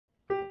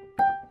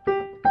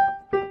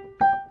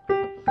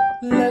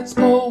Let's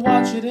go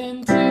watch it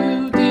in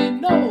 2D.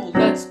 No,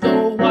 let's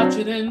go watch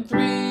it in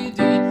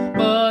 3D.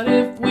 But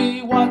if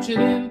we watch it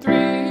in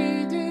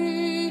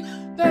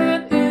 3D,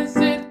 then is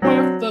it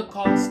worth the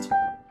cost?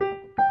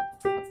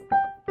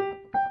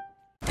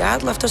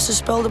 Dad left us a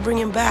spell to bring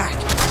him back.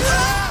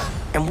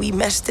 And we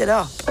messed it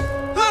up.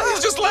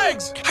 It's just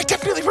legs! I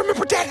definitely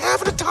remember Dad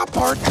having a top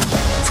part.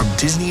 From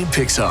Disney and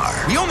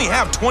Pixar, We only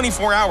have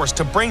 24 hours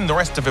to bring the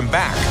rest of him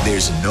back.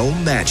 there's no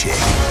magic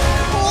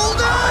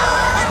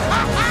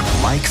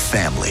like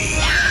family.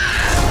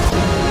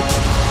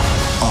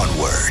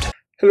 Onward.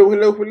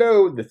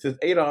 Hello. This is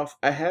Adolf.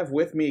 I have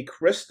with me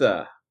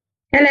Krista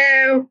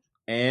Hello.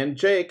 and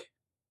Jake.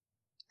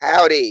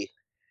 Howdy.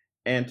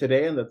 And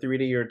today on the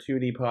 3D or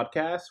 2D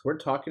podcast, we're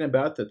talking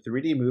about the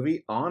 3D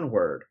movie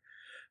Onward.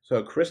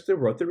 So Krista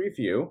wrote the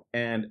review,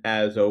 and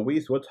as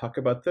always, we'll talk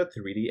about the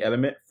 3D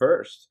element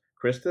first.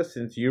 Krista,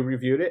 since you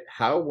reviewed it,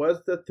 how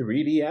was the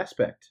 3D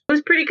aspect? It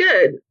was pretty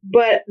good,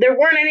 but there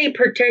weren't any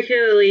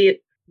particularly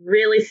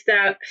really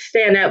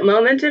standout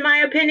moments in my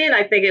opinion.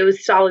 I think it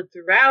was solid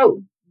throughout,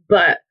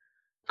 but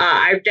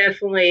I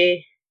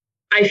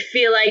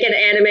feel like an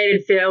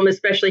animated film,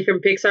 especially from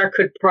Pixar,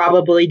 could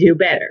probably do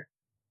better.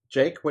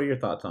 Jake, what are your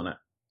thoughts on it?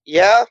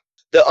 Yeah,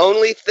 the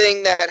only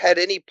thing that had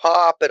any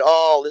pop at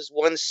all is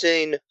one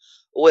scene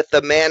with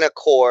the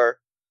Manicore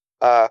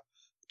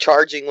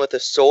charging with a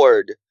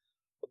sword.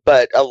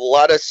 But a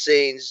lot of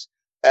scenes,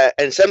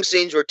 and some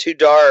scenes were too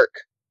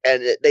dark,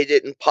 and they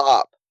didn't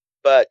pop.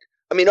 But,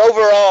 I mean,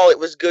 overall, it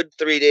was good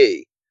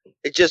 3D.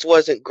 It just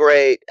wasn't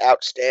great,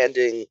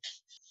 outstanding,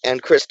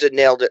 and Krista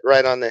nailed it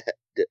right on the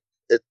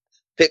head.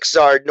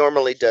 Pixar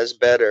normally does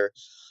better.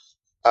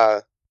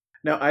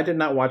 No, I did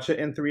not watch it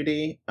in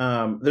 3D.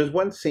 There's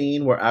one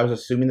scene where I was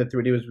assuming the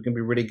 3D was going to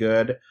be really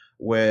good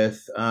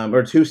with,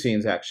 or two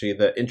scenes actually.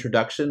 The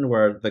introduction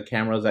where the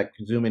camera's like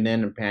zooming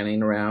in and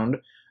panning around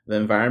the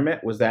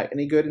environment. Was that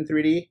any good in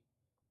 3D?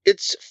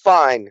 It's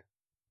fine.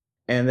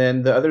 And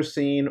then the other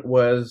scene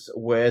was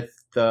with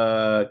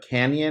the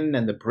canyon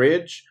and the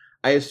bridge.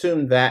 I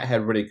assume that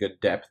had really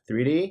good depth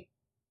 3D.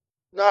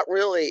 Not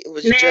really. It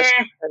was Nah. just...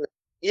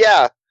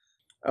 Yeah.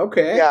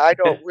 Okay. Yeah, I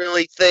don't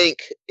really think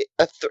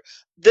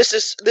this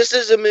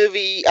is a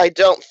movie. I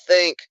don't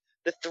think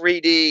the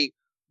 3D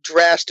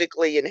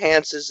drastically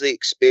enhances the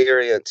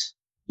experience.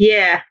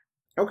 Yeah.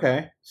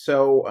 Okay.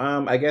 So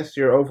I guess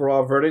your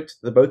overall verdict,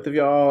 the both of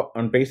y'all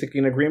on basically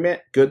in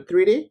agreement, good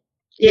 3D?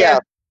 Yeah.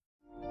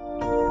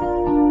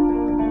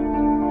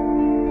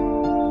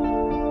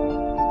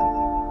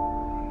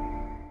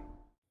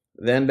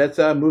 Then let's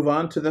move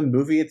on to the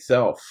movie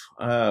itself.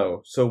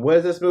 So what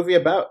is this movie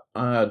about?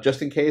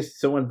 Just in case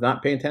someone's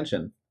not paying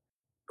attention.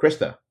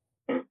 Krista.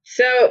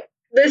 So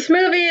this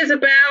movie is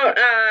about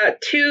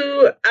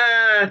two.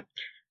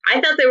 I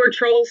thought they were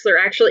trolls. They're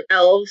actually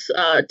elves.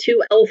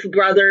 Two elf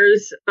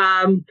brothers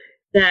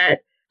that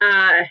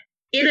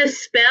eat a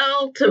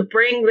spell to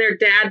bring their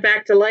dad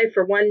back to life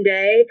for one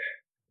day,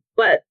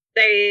 but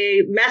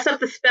they mess up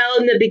the spell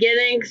in the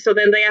beginning. So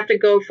then they have to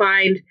go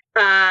find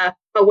a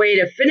way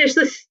to finish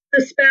the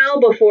spell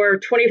before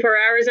 24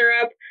 hours are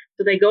up.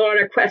 So they go on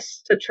a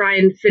quest to try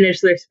and finish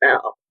their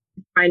spell,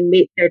 try and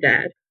meet their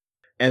dad.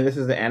 And this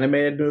is the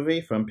animated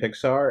movie from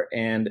Pixar,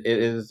 and it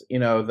is,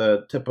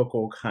 the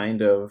typical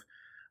kind of,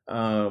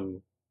 I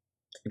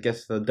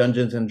guess the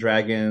Dungeons and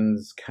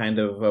Dragons kind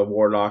of a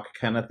warlock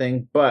kind of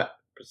thing, but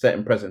set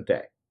in present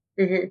day.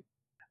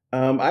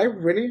 Mm-hmm. I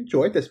really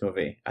enjoyed this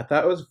movie. I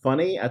thought it was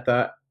funny. I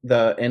thought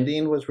the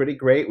ending was really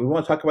great. We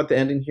won't talk about the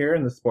ending here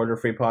in the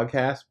spoiler-free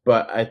podcast,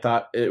 but I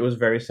thought it was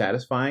very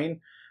satisfying.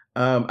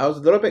 I was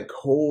a little bit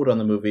cold on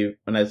the movie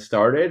when I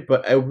started,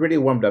 but I really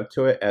warmed up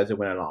to it as it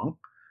went along.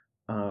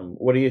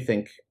 What do you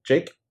think,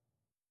 Jake?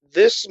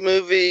 This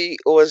movie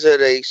was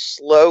at a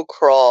slow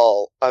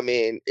crawl. I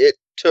mean, it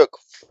took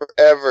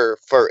forever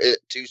for it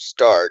to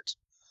start.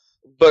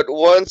 But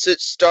once it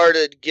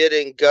started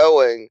getting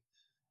going,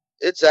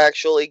 it's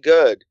actually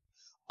good.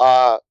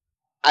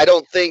 I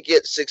don't think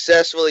it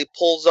successfully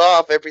pulls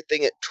off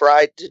everything it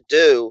tried to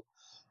do,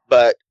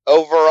 but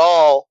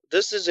overall,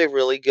 this is a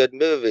really good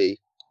movie.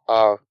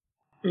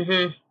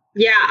 Mm-hmm.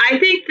 Yeah, I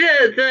think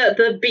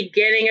the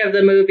beginning of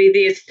the movie,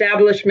 the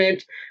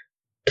establishment,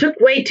 took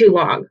way too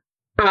long,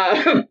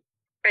 and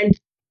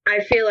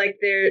I feel like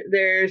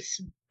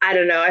there's I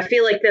don't know. I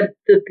feel like the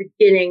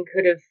beginning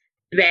could have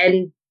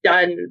been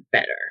done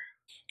better.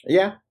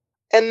 Yeah.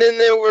 And then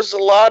there was a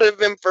lot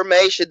of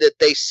information that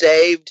they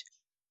saved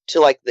to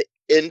like the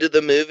end of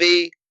the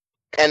movie,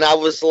 and I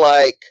was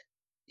like,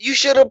 you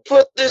should have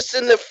put this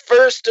in the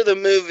first of the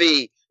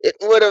movie. It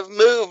would have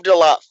moved a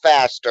lot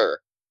faster.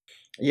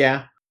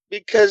 Yeah.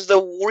 Because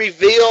the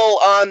reveal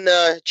on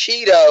the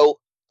Cheeto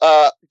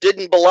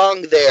didn't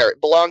belong there.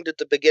 It belonged at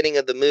the beginning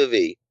of the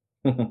movie.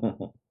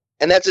 And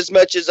that's as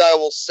much as I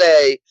will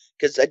say,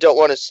 because I don't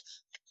want to,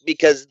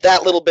 because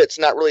that little bit's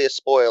not really a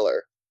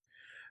spoiler.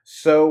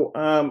 So,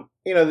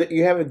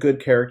 you have a good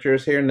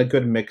characters here and a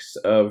good mix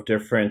of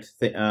different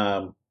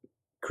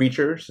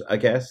creatures, I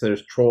guess.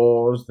 There's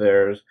trolls,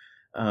 there's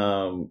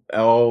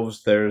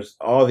elves. There's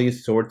all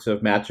these sorts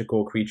of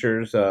magical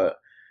creatures,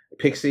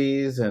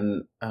 pixies,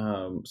 and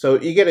so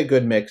you get a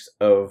good mix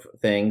of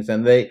things.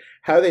 And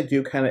how they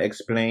do kind of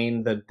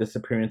explain the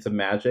disappearance of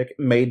magic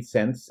made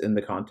sense in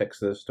the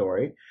context of the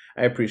story.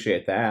 I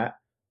appreciate that.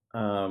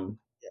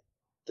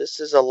 This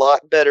is a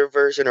lot better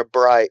version of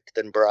Bright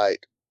than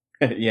Bright.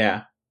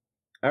 Yeah.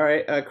 All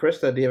right,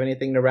 Krista, do you have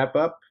anything to wrap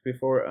up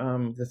before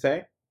to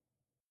say?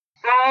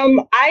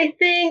 I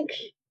think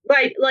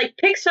like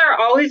Pixar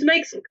always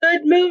makes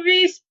good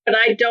movies, but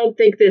I don't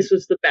think this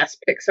was the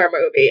best Pixar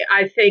movie.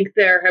 I think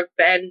there have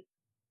been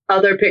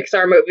other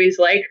Pixar movies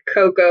like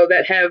Coco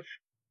that have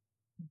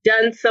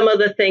done some of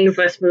the things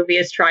this movie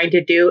is trying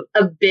to do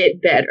a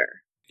bit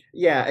better.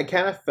 Yeah, it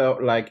kind of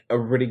felt like a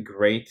really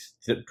great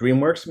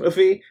DreamWorks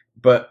movie,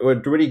 but a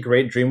really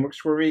great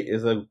DreamWorks movie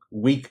is a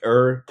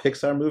weaker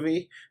Pixar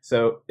movie.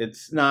 So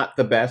it's not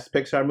the best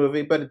Pixar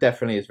movie, but it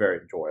definitely is very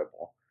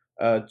enjoyable.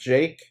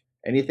 Jake,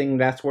 anything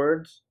last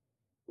words?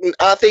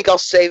 I think I'll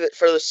save it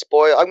for the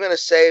spoil. I'm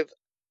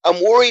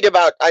worried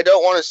about, I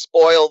don't want to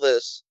spoil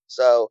this.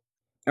 So,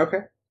 Okay.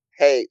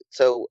 hey,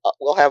 so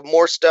we'll have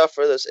more stuff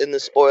for this in the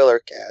spoiler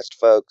cast,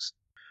 folks.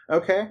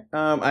 Okay.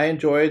 I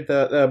enjoyed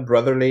the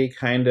brotherly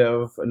kind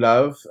of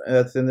love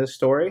that's in this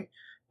story.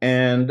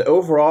 And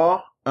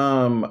overall,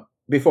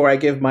 before I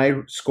give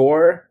my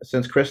score,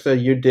 since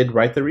Krista, you did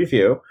write the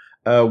review,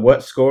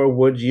 what score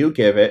would you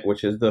give it,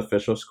 which is the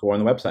official score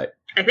on the website?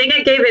 I think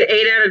I gave it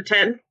 8 out of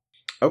 10.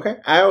 Okay,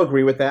 I'll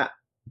agree with that.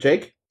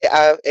 Jake? 8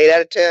 out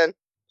of 10.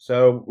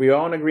 So we're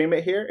all in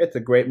agreement here. It's a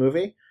great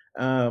movie.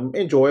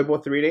 Enjoyable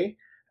 3D.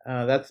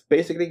 That's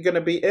basically going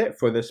to be it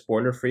for this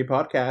spoiler-free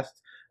podcast.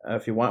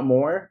 If you want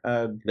more,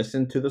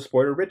 listen to the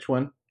spoiler-rich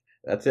one.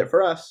 That's it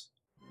for us.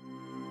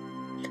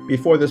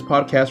 Before this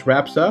podcast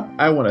wraps up,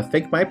 I want to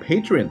thank my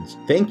patrons.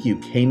 Thank you,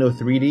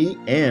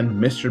 Kano3D and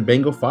Mr.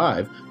 Bengal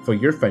 5 for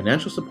your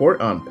financial support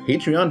on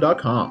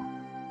patreon.com.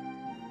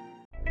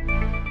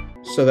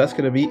 So that's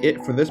going to be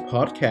it for this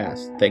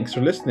podcast. Thanks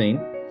for listening.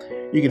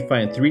 You can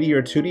find 3D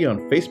or 2D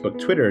on Facebook,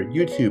 Twitter,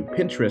 YouTube,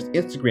 Pinterest,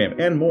 Instagram,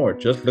 and more.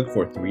 Just look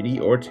for 3D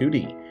or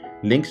 2D.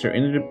 Links are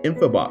in the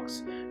info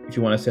box. If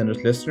you want to send us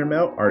listener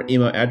mail, our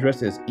email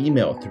address is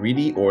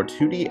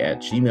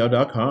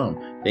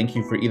email3dortwo@gmail.com. Thank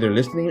you for either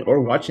listening or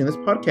watching this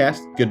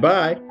podcast.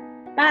 Goodbye.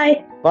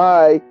 Bye.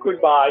 Bye.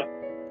 Goodbye.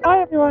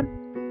 Bye, everyone.